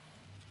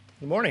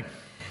Good morning.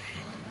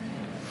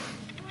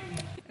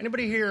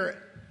 Anybody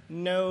here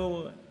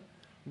know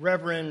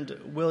Reverend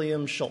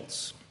William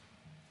Schultz?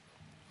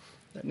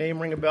 That name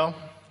ring a bell?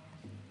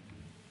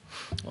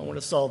 I want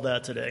to solve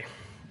that today.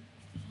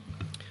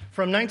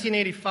 From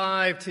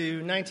 1985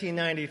 to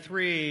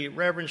 1993,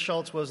 Reverend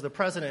Schultz was the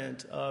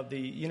president of the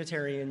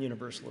Unitarian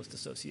Universalist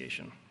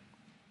Association.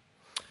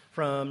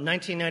 From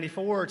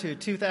 1994 to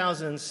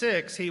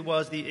 2006, he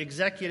was the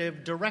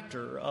executive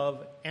director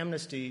of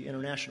Amnesty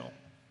International.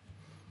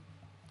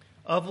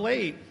 Of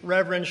late,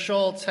 Reverend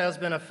Schultz has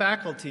been a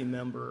faculty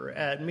member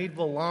at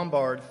Meadville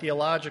Lombard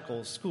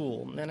Theological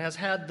School and has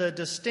had the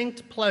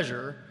distinct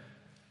pleasure,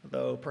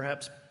 though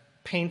perhaps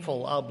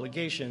painful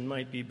obligation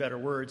might be better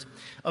words,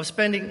 of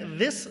spending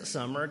this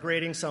summer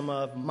grading some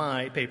of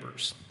my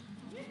papers.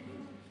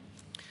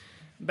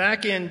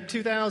 Back in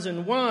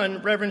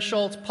 2001, Reverend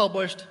Schultz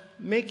published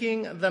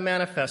Making the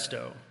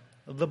Manifesto,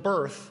 The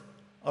Birth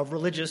of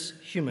Religious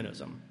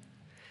Humanism.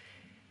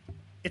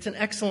 It's an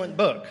excellent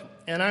book,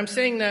 and I'm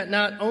saying that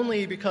not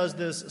only because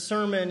this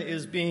sermon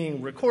is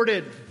being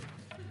recorded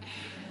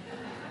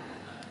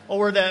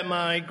or that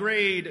my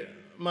grade,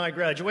 my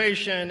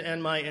graduation,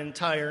 and my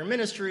entire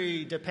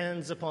ministry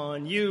depends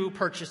upon you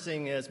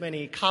purchasing as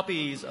many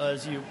copies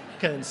as you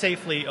can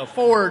safely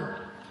afford,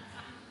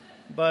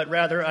 but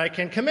rather I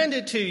can commend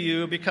it to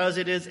you because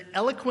it is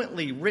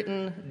eloquently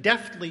written,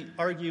 deftly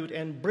argued,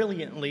 and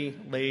brilliantly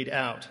laid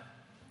out.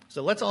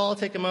 So let's all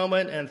take a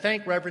moment and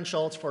thank Reverend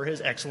Schultz for his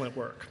excellent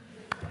work.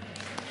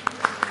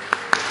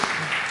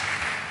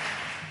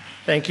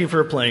 Thank you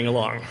for playing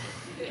along.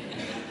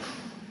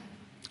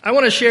 I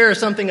want to share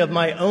something of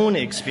my own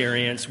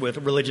experience with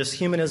religious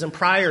humanism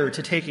prior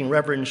to taking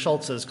Reverend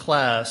Schultz's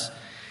class,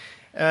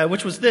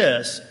 which was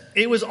this.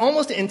 It was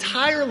almost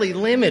entirely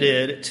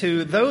limited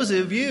to those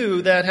of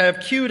you that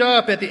have queued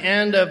up at the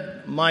end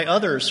of my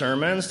other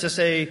sermons to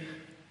say,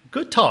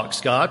 "Good talk,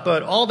 Scott,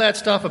 but all that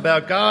stuff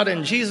about God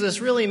and Jesus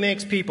really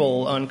makes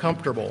people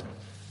uncomfortable."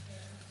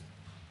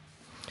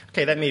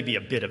 Okay, that may be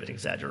a bit of an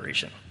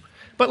exaggeration.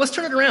 But let's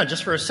turn it around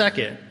just for a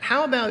second.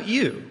 How about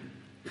you?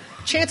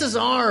 Chances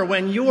are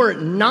when your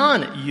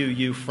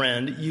non-UU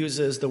friend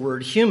uses the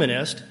word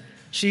humanist,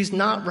 she's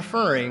not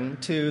referring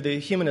to the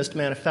humanist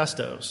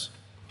manifestos.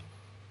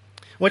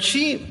 What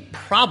she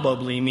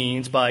probably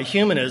means by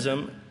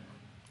humanism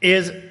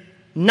is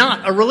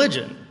not a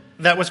religion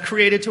that was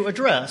created to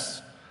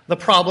address the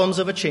problems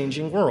of a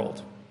changing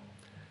world,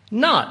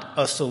 not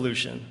a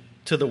solution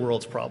to the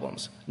world's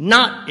problems,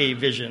 not a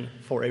vision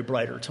for a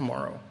brighter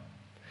tomorrow.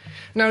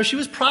 Now, she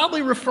was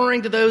probably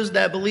referring to those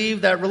that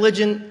believe that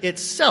religion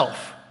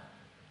itself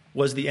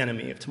was the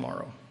enemy of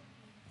tomorrow,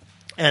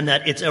 and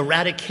that its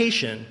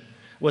eradication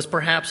was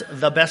perhaps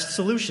the best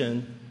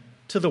solution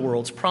to the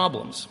world's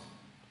problems.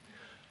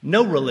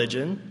 No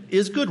religion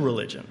is good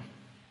religion.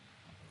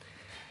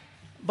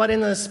 But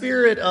in the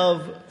spirit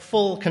of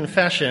full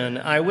confession,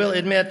 I will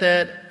admit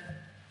that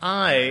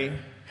I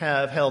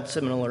have held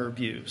similar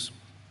views.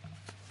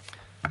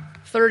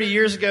 30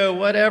 years ago,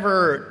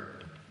 whatever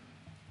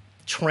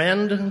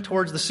trend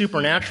towards the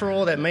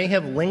supernatural that may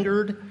have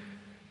lingered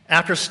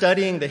after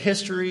studying the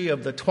history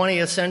of the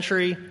 20th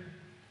century,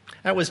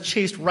 that was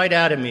chased right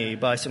out of me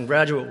by some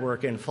graduate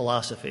work in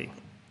philosophy.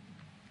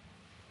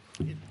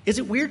 Is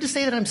it weird to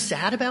say that I'm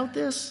sad about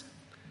this?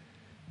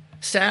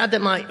 Sad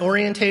that my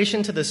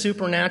orientation to the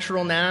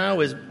supernatural now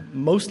is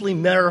mostly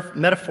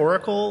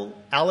metaphorical,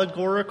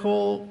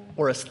 allegorical,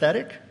 or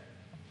aesthetic?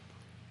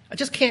 I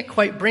just can't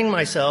quite bring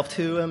myself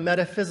to a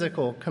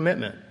metaphysical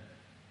commitment.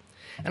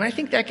 And I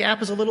think that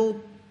gap is a little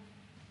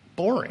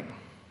boring.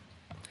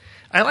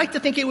 I like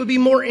to think it would be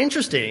more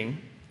interesting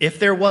if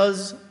there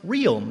was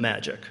real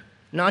magic,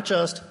 not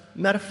just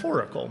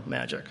metaphorical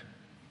magic.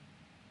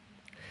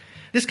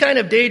 This kind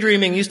of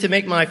daydreaming used to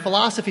make my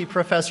philosophy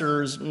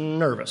professors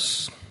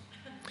nervous.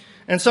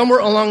 And somewhere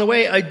along the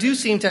way, I do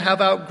seem to have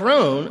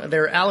outgrown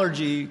their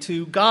allergy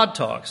to God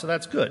talk, so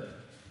that's good.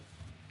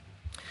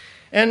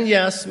 And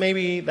yes,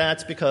 maybe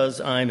that's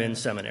because I'm in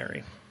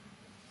seminary.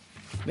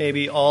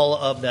 Maybe all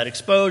of that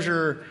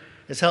exposure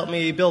has helped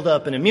me build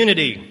up an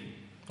immunity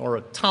or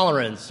a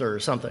tolerance or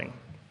something.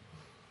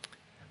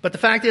 But the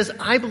fact is,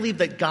 I believe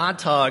that God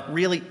talk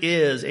really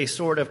is a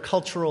sort of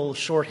cultural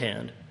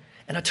shorthand,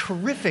 and a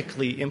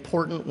terrifically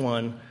important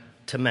one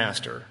to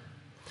master.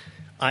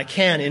 I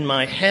can, in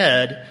my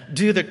head,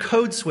 do the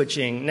code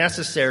switching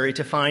necessary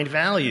to find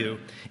value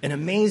in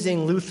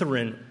amazing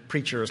Lutheran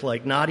preachers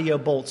like Nadia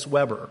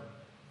Bolz-Weber,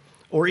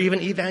 or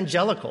even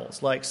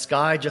evangelicals like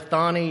Skye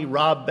Jethani,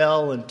 Rob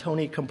Bell, and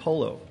Tony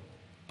Campolo.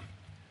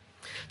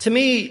 To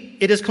me,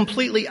 it is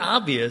completely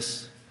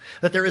obvious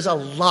that there is a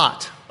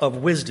lot of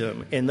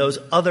wisdom in those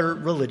other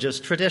religious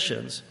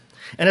traditions.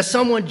 And as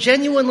someone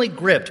genuinely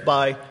gripped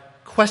by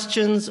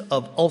questions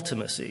of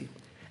ultimacy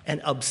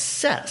and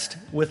obsessed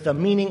with the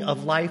meaning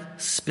of life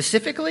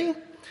specifically,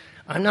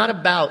 I'm not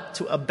about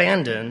to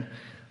abandon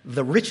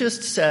the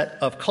richest set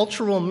of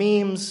cultural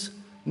memes,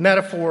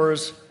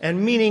 metaphors,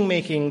 and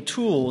meaning-making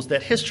tools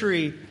that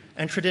history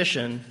and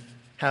tradition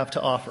have to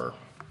offer.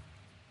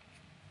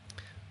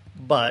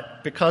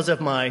 But because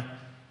of my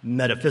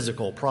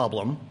metaphysical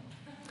problem,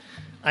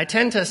 I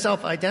tend to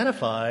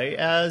self-identify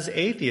as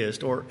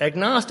atheist or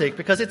agnostic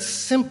because it's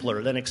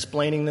simpler than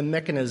explaining the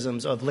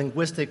mechanisms of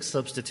linguistic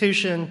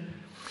substitution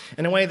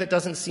in a way that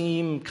doesn't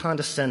seem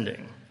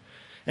condescending.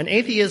 And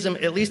atheism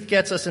at least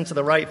gets us into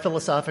the right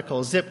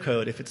philosophical zip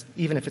code,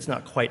 even if it's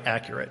not quite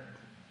accurate.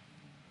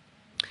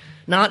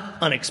 Not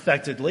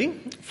unexpectedly,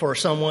 for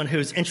someone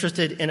who's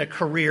interested in a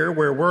career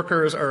where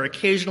workers are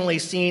occasionally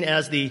seen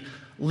as the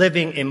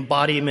living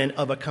embodiment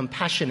of a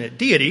compassionate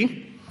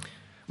deity,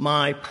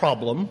 my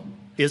problem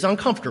is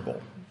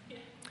uncomfortable.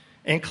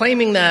 And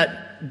claiming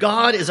that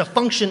God is a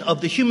function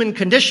of the human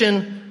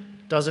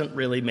condition doesn't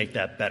really make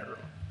that better.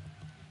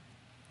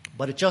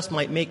 But it just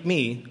might make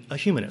me a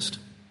humanist.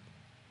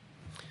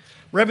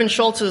 Reverend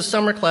Schultz's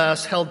summer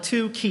class held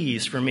two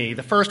keys for me.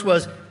 The first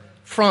was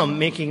from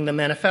Making the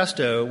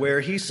Manifesto,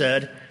 where he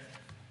said,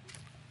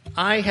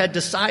 I had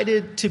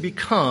decided to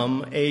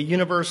become a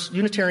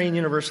Unitarian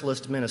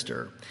Universalist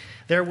minister.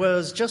 There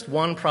was just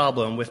one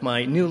problem with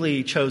my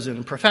newly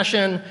chosen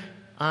profession.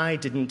 I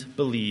didn't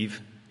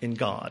believe in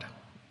God.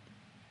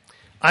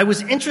 I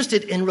was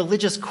interested in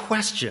religious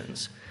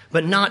questions,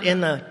 but not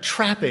in the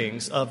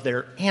trappings of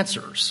their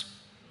answers.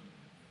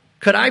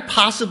 Could I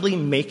possibly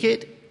make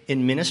it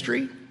in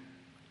ministry?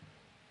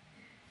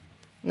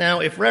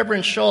 Now, if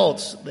Reverend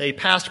Schultz, the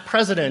past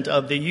president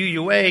of the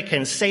UUA,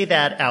 can say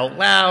that out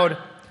loud,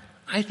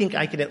 I think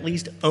I can at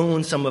least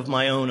own some of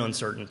my own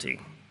uncertainty.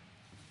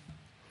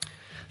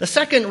 The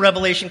second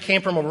revelation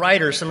came from a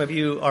writer some of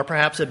you are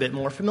perhaps a bit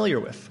more familiar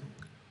with,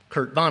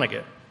 Kurt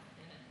Vonnegut.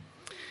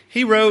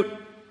 He wrote,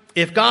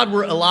 "If God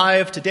were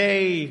alive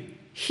today,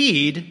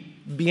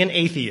 he'd be an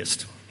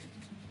atheist."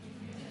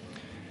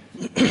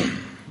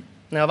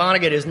 Now,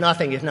 Vonnegut is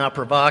nothing if not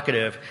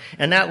provocative,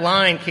 and that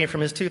line came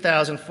from his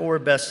 2004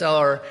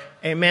 bestseller,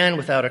 A Man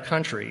Without a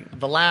Country,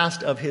 the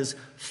last of his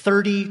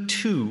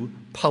 32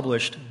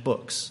 published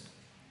books.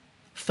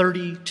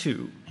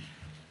 32.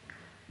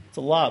 It's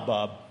a lot,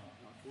 Bob.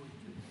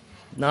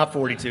 Not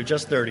 42,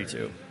 just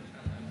 32.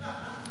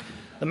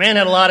 The man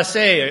had a lot to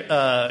say,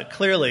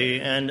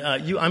 clearly, and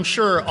I'm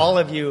sure all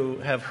of you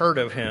have heard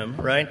of him,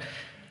 right?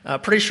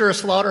 Pretty sure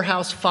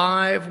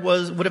Slaughterhouse-Five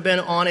would have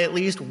been on at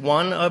least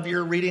one of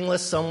your reading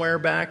lists somewhere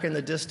back in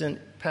the distant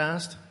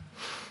past.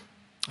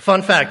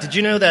 Fun fact, did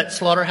you know that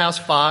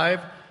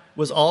Slaughterhouse-Five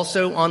was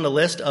also on the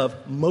list of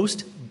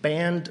most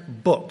banned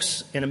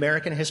books in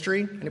American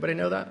history? Anybody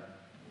know that?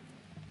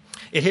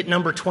 It hit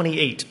number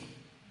 28.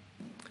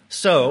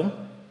 So,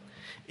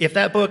 if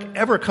that book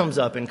ever comes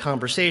up in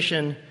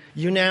conversation,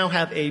 you now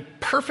have a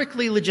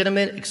perfectly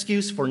legitimate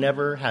excuse for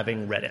never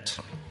having read it.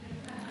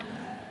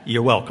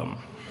 You're welcome.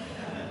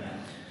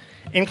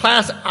 In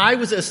class, I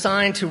was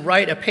assigned to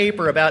write a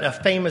paper about a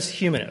famous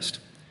humanist.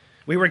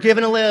 We were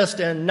given a list,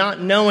 and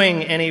not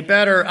knowing any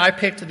better, I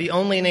picked the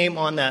only name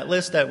on that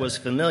list that was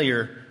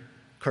familiar,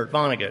 Kurt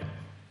Vonnegut.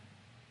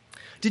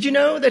 Did you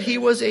know that he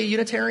was a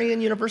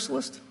Unitarian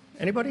Universalist?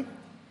 Anybody?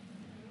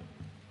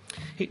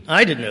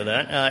 I didn't know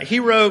that. He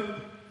wrote,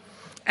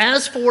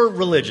 "As for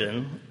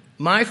religion,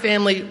 my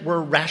family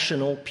were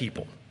rational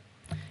people,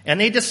 and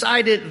they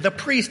decided the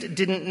priest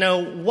didn't know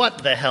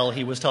what the hell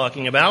he was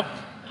talking about.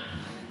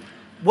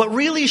 What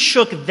really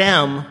shook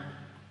them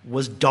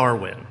was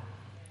Darwin.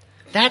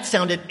 That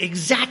sounded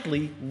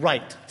exactly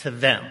right to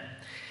them,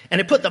 and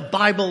it put the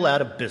Bible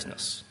out of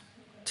business.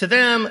 To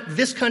them,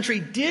 this country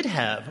did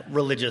have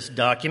religious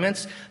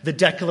documents, the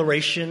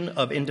Declaration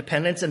of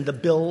Independence and the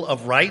Bill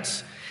of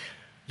Rights.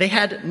 They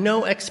had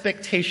no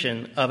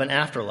expectation of an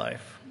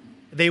afterlife.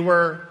 They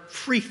were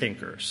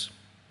freethinkers.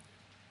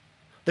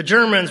 The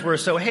Germans were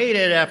so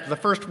hated after the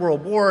First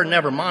World War,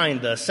 never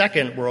mind the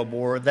Second World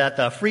War, that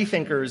the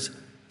freethinkers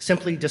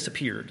simply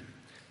disappeared.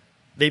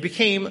 They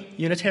became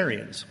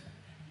Unitarians."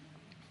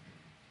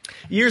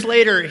 Years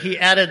later, he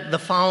added the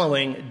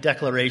following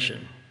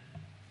declaration: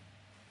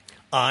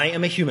 "I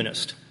am a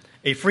humanist,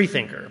 a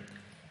freethinker,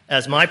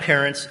 as my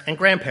parents and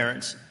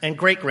grandparents and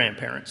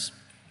great-grandparents.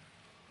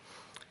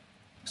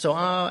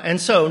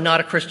 So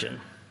not a Christian.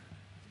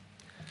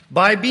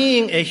 By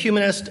being a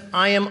humanist,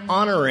 I am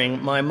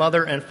honoring my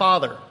mother and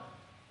father,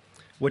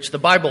 which the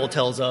Bible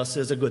tells us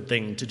is a good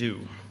thing to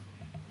do.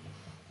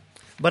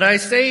 But I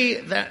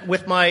say that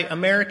with my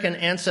American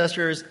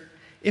ancestors,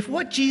 if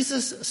what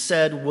Jesus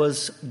said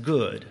was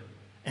good,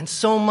 and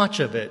so much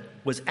of it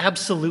was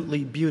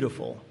absolutely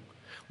beautiful,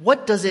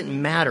 what does it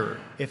matter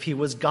if he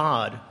was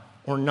God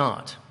or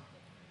not?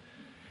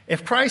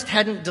 If Christ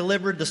hadn't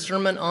delivered the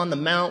Sermon on the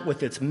Mount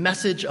with its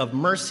message of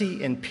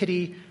mercy and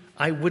pity,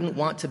 I wouldn't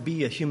want to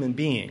be a human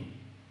being.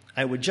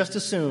 I would just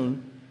as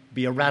soon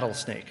be a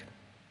rattlesnake."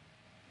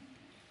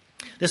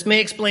 This may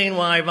explain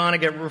why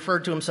Vonnegut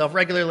referred to himself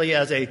regularly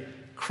as a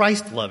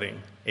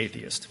Christ-loving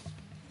atheist.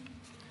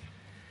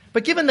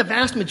 But given the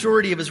vast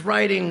majority of his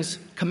writings,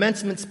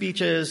 commencement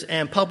speeches,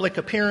 and public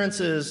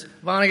appearances,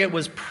 Vonnegut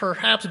was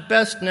perhaps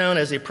best known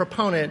as a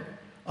proponent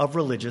of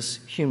religious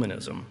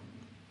humanism.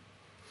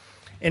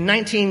 In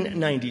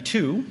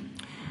 1992,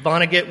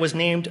 Vonnegut was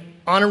named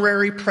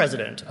honorary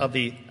president of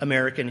the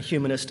American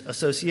Humanist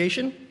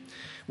Association,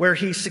 where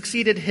he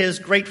succeeded his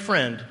great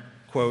friend,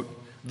 quote,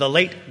 the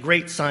late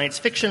great science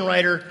fiction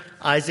writer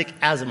Isaac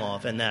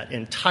Asimov, in that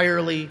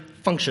entirely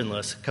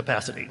functionless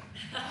capacity.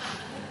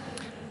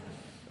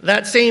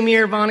 That same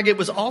year, Vonnegut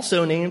was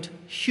also named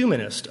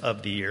Humanist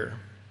of the Year.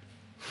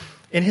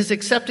 In his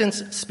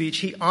acceptance speech,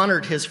 he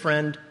honored his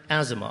friend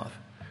Asimov,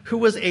 who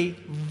was a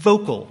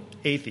vocal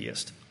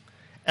atheist,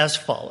 as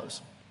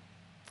follows.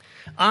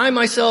 I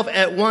myself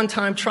at one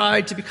time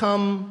tried to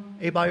become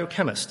a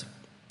biochemist,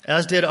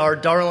 as did our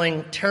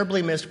darling,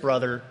 terribly missed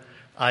brother,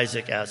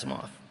 Isaac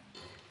Asimov.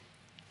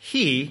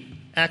 He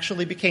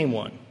actually became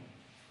one.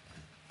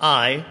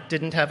 I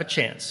didn't have a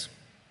chance.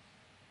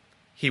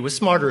 He was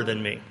smarter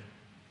than me.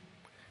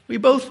 We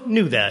both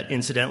knew that,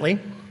 incidentally.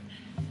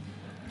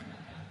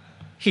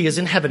 He is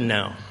in heaven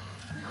now.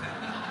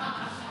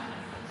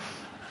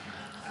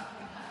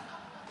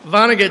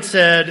 Vonnegut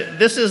said,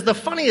 "This is the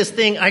funniest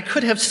thing I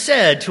could have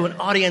said to an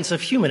audience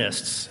of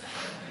humanists.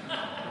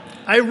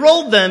 I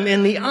rolled them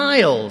in the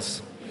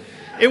aisles.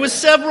 It was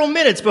several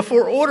minutes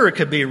before order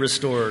could be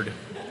restored.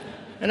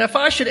 And if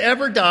I should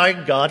ever die,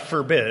 God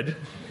forbid,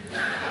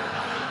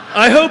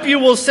 I hope you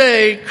will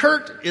say,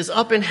 Kurt is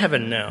up in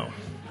heaven now.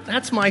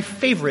 That's my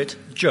favorite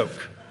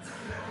joke."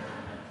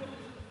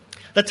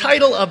 The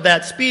title of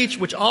that speech,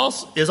 which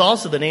is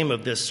also the name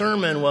of this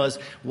sermon, was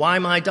Why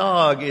My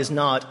Dog Is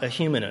Not a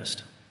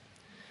Humanist.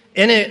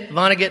 In it,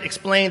 Vonnegut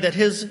explained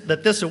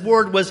that this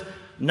award was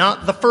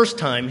not the first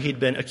time he'd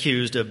been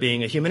accused of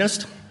being a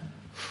humanist.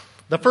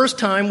 The first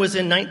time was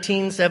in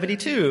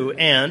 1972,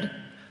 and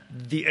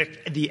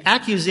the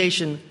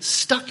accusation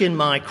stuck in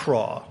my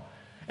craw.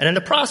 And in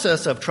the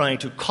process of trying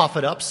to cough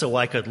it up so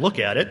I could look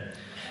at it,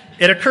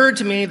 it occurred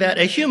to me that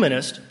a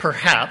humanist,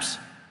 perhaps,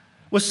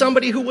 was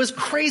somebody who was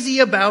crazy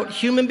about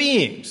human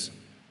beings,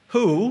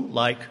 who,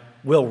 like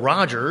Will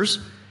Rogers,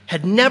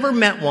 had never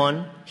met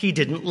one he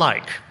didn't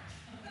like.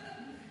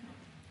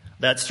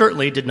 That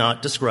certainly did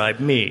not describe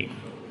me.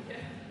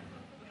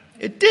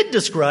 It did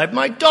describe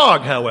my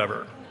dog,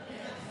 however.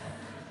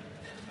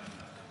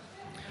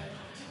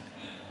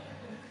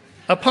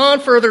 Upon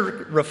further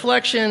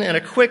reflection and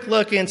a quick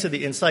look into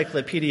the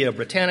Encyclopedia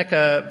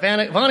Britannica,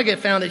 Vonnegut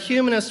found that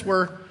humanists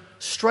were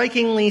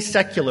strikingly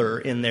secular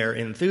in their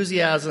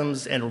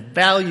enthusiasms and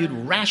valued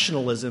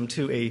rationalism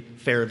to a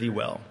fare thee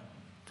well.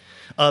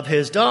 Of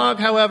his dog,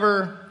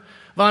 however,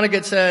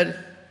 Vonnegut said,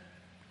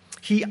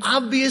 he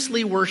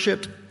obviously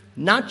worshipped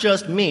not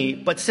just me,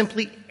 but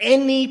simply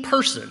any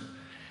person,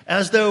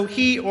 as though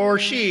he or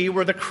she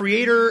were the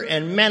creator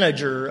and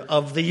manager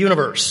of the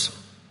universe,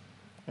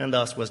 and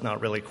thus was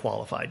not really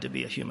qualified to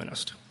be a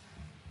humanist.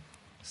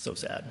 So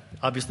sad.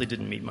 Obviously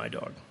didn't meet my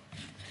dog.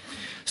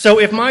 So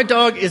if my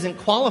dog isn't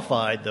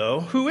qualified,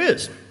 though, who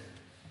is?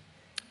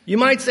 You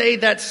might say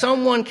that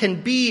someone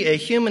can be a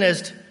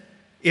humanist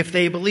if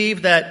they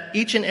believe that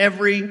each and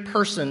every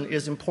person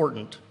is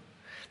important,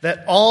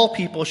 that all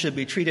people should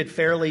be treated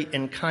fairly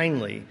and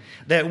kindly,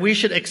 that we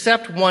should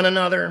accept one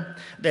another,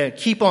 that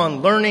keep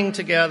on learning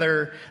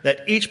together,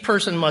 that each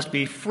person must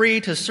be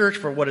free to search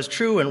for what is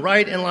true and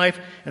right in life,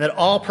 and that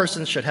all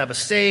persons should have a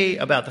say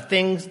about the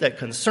things that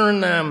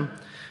concern them,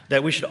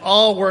 that we should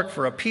all work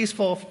for a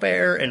peaceful,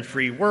 fair, and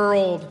free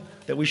world,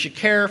 that we should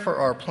care for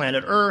our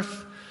planet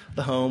Earth,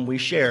 the home we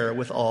share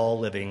with all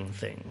living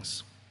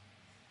things.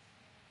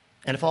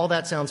 And if all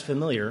that sounds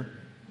familiar,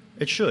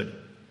 it should.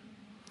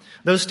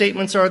 Those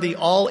statements are the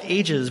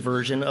all-ages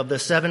version of the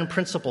 7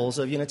 principles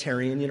of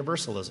Unitarian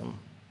Universalism.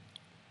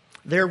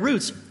 Their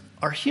roots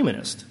are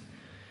humanist.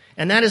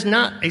 And that is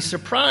not a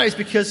surprise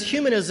because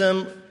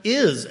humanism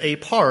is a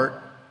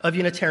part of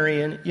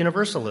Unitarian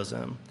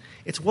Universalism.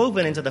 It's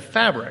woven into the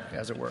fabric,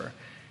 as it were.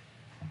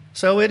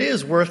 So it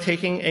is worth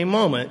taking a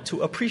moment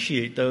to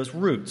appreciate those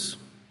roots,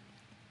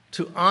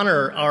 to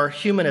honor our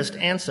humanist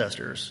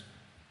ancestors,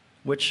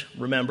 which,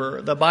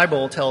 remember, the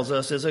Bible tells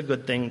us is a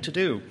good thing to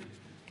do.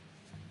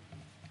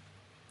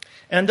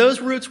 And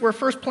those roots were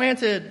first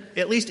planted,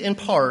 at least in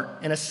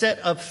part, in a set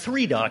of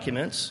 3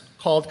 documents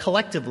called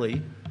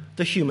collectively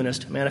the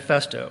Humanist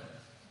Manifesto.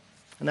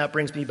 And that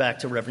brings me back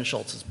to Reverend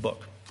Schultz's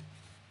book.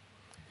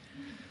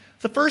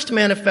 The first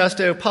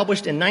manifesto,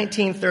 published in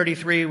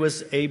 1933,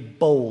 was a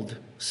bold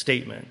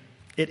statement.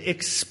 It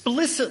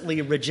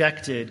explicitly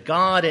rejected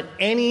God and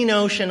any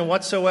notion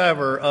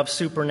whatsoever of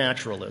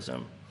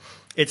supernaturalism.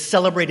 It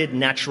celebrated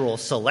natural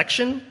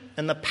selection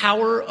and the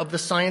power of the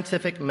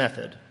scientific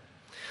method.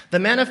 The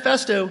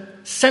manifesto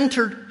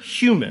centered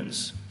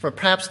humans, for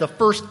perhaps the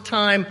first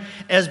time,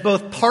 as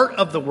both part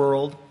of the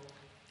world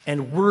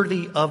and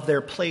worthy of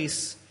their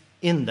place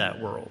in that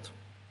world.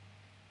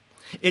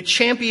 It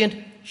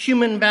championed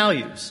human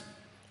values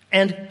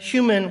and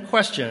human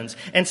questions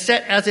and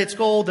set as its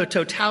goal the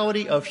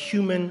totality of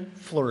human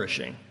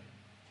flourishing.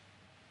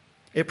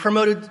 It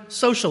promoted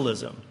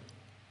socialism.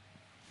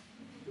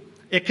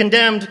 It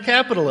condemned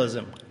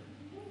capitalism.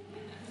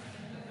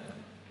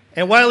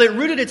 And while it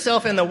rooted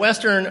itself in the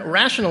Western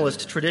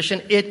rationalist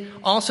tradition, it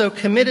also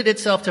committed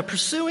itself to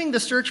pursuing the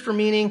search for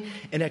meaning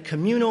in a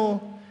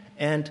communal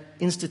and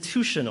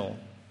institutional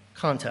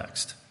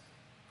context.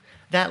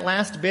 That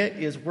last bit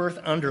is worth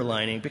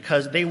underlining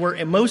because they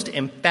were most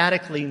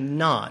emphatically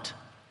not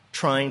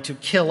trying to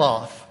kill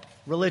off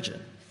religion.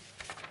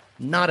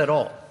 Not at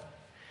all.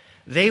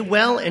 They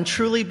well and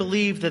truly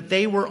believed that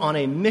they were on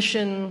a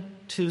mission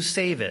to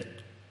save it.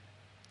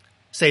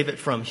 Save it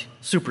from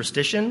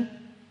superstition,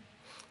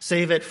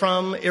 save it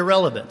from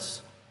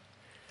irrelevance,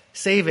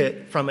 save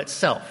it from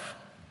itself.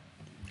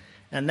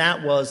 And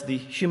that was the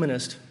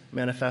Humanist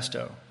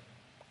Manifesto.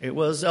 It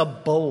was a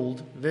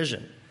bold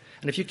vision.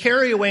 And if you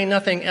carry away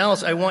nothing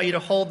else, I want you to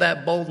hold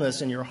that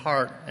boldness in your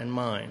heart and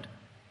mind.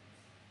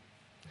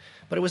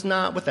 But it was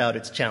not without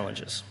its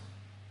challenges.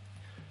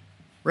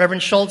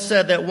 Reverend Schultz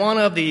said that one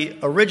of the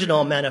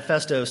original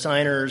manifesto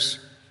signers,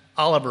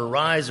 Oliver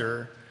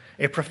Reiser,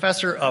 a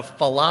professor of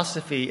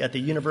philosophy at the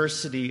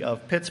University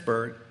of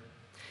Pittsburgh,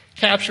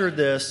 captured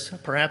this,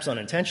 perhaps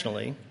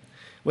unintentionally,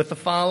 with the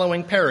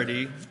following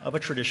parody of a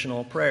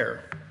traditional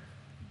prayer.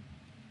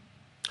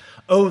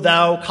 O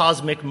thou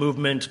cosmic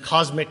movement,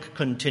 cosmic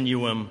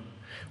continuum,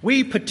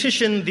 we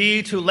petition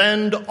thee to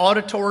lend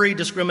auditory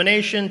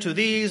discrimination to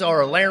these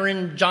our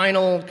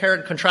laryngeal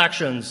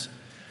contractions.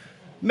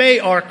 May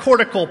our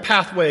cortical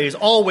pathways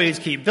always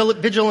keep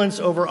vigilance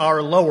over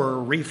our lower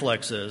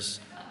reflexes.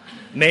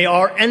 May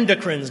our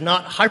endocrines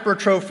not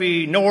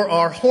hypertrophy, nor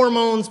our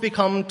hormones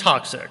become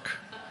toxic.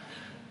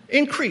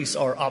 Increase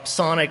our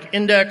opsonic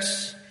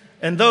index,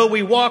 and though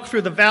we walk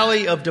through the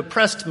valley of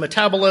depressed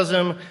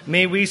metabolism,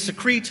 may we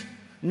secrete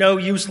no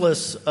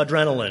useless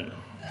adrenaline.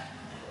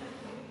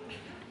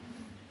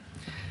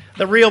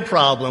 The real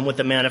problem with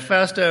the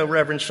manifesto,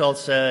 Reverend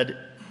Schultz said,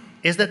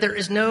 is that there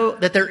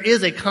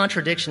is a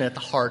contradiction at the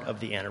heart of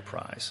the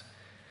enterprise,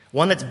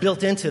 one that's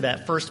built into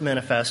that first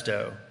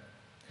manifesto.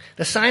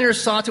 The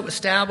signers sought to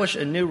establish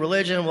a new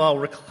religion while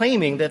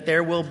reclaiming that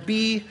there will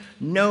be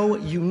no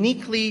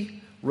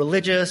uniquely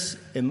religious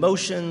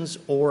emotions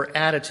or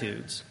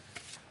attitudes,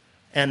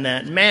 and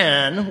that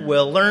man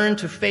will learn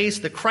to face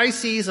the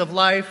crises of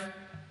life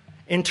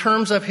in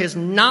terms of his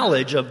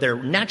knowledge of their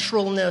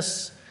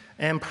naturalness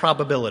and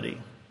probability.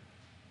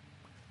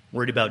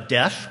 Worried about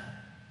death,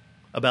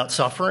 about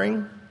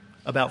suffering,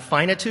 about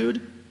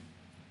finitude?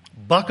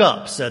 Buck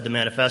up, said the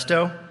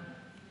manifesto.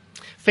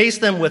 Face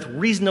them with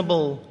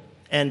reasonable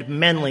and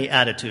manly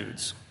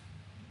attitudes.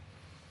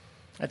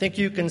 I think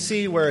you can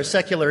see where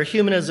secular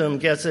humanism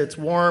gets its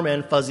warm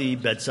and fuzzy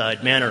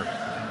bedside manner.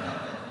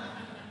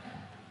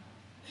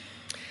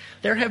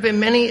 There have been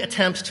many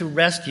attempts to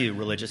rescue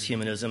religious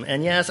humanism,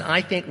 and yes,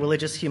 I think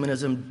religious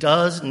humanism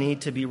does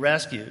need to be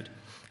rescued.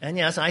 And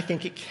yes, I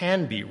think it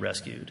can be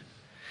rescued.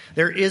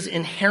 There is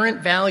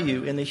inherent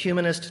value in the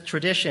humanist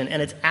tradition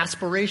and its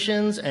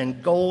aspirations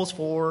and goals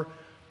for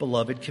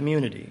beloved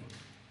community.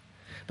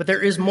 But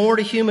there is more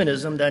to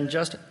humanism than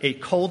just a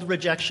cold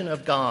rejection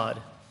of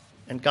God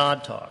and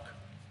God talk.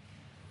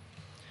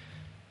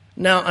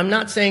 Now, I'm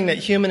not saying that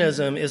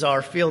humanism is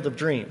our field of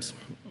dreams.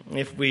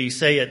 If we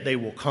say it, they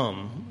will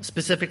come,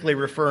 specifically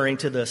referring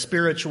to the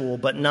spiritual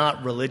but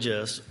not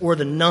religious, or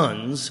the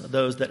nones,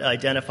 those that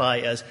identify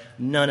as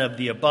none of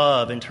the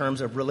above in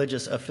terms of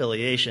religious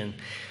affiliation.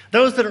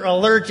 Those that are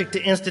allergic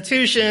to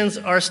institutions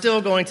are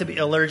still going to be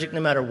allergic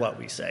no matter what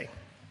we say.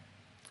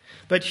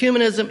 But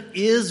humanism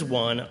is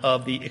one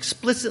of the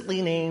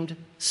explicitly named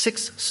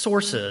 6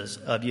 sources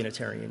of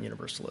Unitarian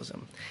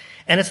Universalism.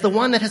 And it's the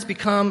one that has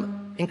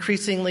become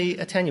increasingly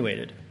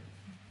attenuated,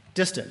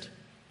 distant,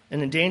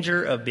 and in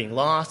danger of being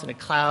lost in a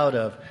cloud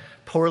of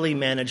poorly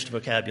managed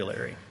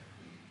vocabulary.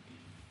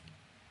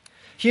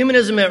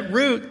 Humanism at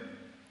root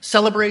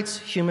celebrates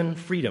human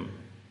freedom.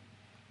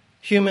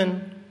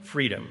 Human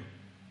freedom.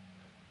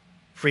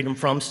 Freedom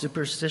from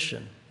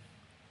superstition.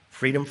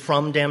 Freedom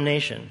from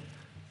damnation.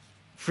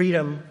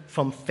 Freedom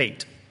from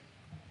fate.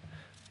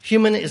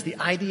 Human is the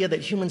idea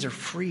that humans are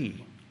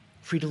free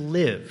to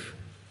live,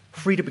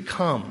 free to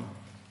become,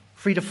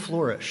 free to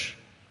flourish.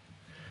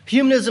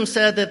 Humanism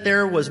said that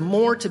there was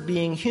more to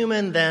being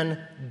human than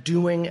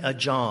doing a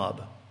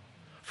job,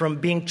 from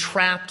being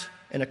trapped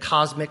in a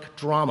cosmic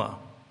drama.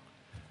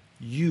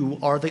 You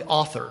are the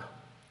author.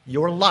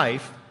 Your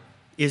life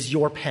is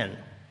your pen.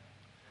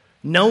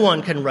 No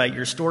one can write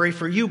your story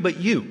for you but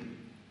you.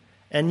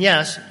 And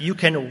yes, you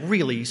can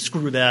really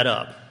screw that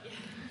up.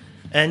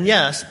 And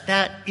yes,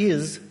 that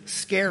is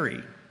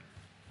scary.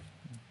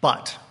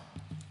 But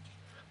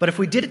if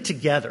we did it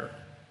together,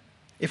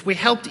 if we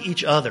helped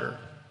each other,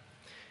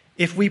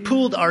 if we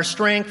pooled our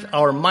strength,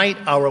 our might,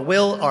 our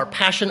will, our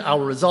passion,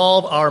 our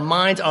resolve, our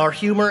minds, our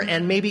humor,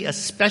 and maybe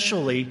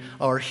especially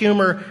our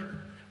humor,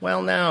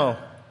 well, now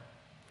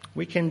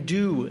we can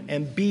do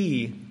and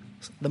be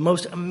the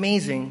most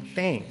amazing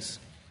things.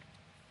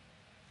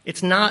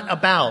 It's not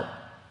about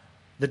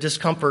the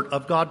discomfort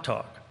of God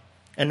talk.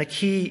 And the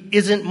key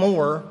isn't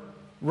more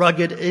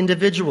rugged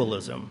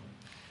individualism.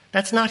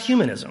 That's not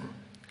humanism.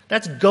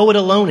 That's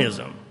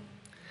go-it-aloneism.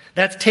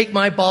 That's take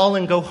my ball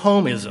and go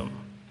homeism.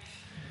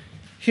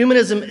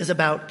 Humanism is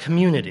about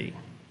community.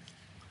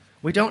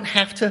 We don't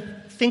have to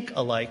think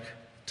alike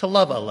to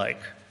love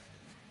alike.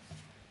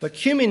 But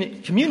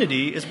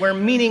community is where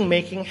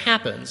meaning-making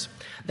happens,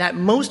 that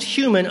most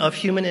human of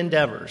human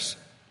endeavors.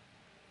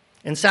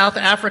 In South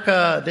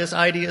Africa, this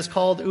idea is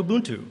called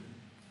Ubuntu.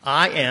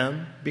 I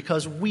am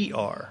because we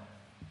are.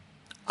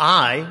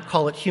 I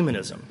call it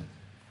humanism,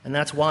 and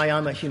that's why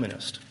I'm a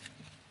humanist.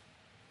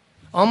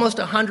 Almost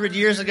 100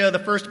 years ago, the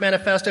first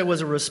manifesto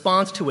was a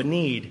response to a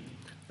need,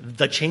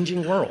 the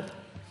changing world,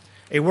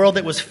 a world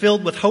that was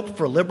filled with hope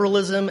for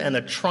liberalism and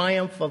the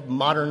triumph of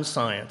modern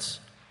science.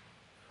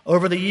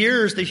 Over the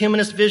years, the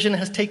humanist vision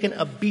has taken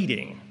a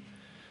beating.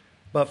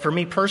 But for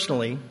me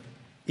personally,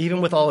 even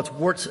with all its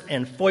warts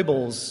and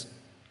foibles,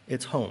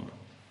 it's home.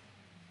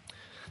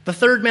 The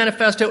third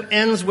manifesto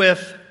ends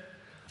with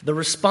the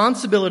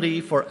responsibility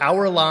for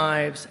our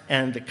lives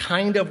and the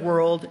kind of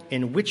world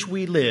in which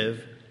we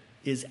live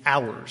is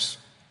ours,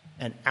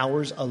 and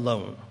ours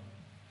alone.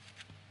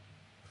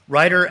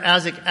 Writer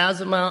Isaac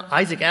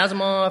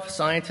Asimov,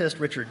 scientist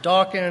Richard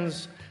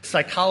Dawkins,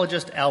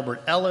 psychologist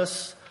Albert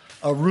Ellis,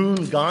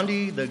 Arun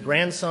Gandhi, the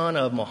grandson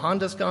of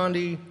Mohandas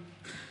Gandhi,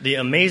 the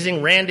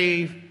amazing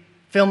Randi,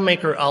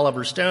 filmmaker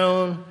Oliver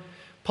Stone,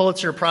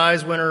 Pulitzer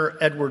Prize winner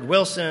Edward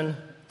Wilson,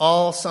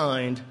 all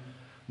signed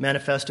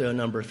Manifesto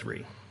number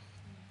 3.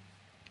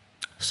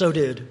 So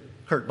did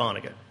Kurt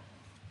Vonnegut.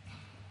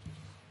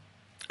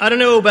 I don't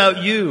know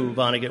about you,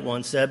 Vonnegut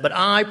once said, but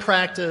I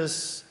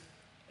practice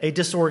a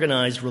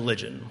disorganized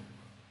religion.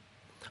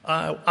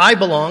 I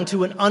belong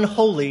to an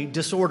unholy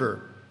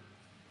disorder.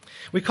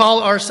 We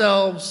call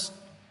ourselves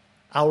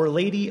Our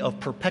Lady of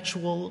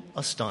Perpetual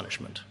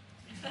Astonishment.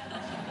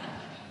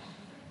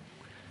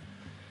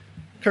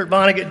 Kurt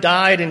Vonnegut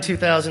died in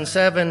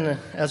 2007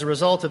 as a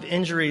result of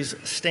injuries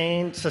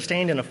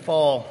sustained in a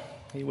fall.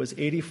 He was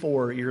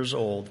 84 years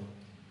old.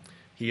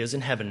 He is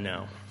in heaven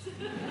now.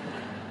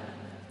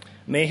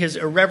 May his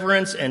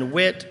irreverence and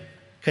wit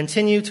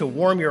continue to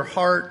warm your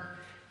heart,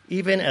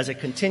 even as it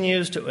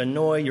continues to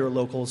annoy your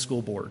local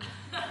school board.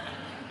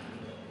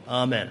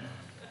 Amen.